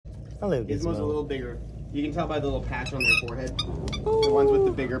Hello, Gizmo's a Gizmo. little bigger. You can tell by the little patch on their forehead. The ones with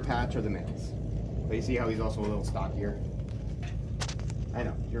the bigger patch are the males. But you see how he's also a little stockier? I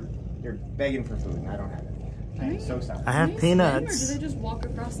know, you're begging for food and I don't have it. I am so sorry. I have Can they peanuts. swim, or do they just walk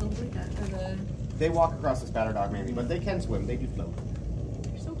across the lake? They walk across the spatter dog maybe, but they can swim. They do float.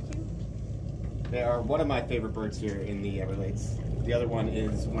 They're so cute. They are one of my favorite birds here in the Everglades. The other one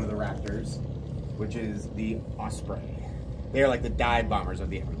is one of the raptors, which is the osprey. They are like the dive bombers of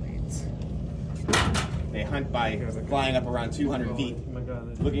the Everglades. They hunt by flying up around 200 feet,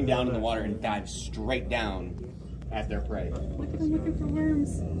 looking down in the water and dive straight down at their prey. Look at them looking for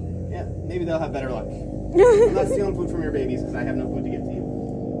worms. Yeah, maybe they'll have better luck. I'm not stealing food from your babies because I have no food to give to you.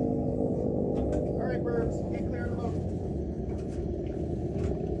 All right, birds, get clear of the boat.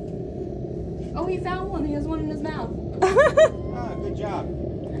 Oh, he found one. He has one in his mouth. Ah, good job.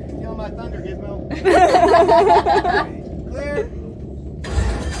 Stealing my thunder, Gizmo. All right, clear.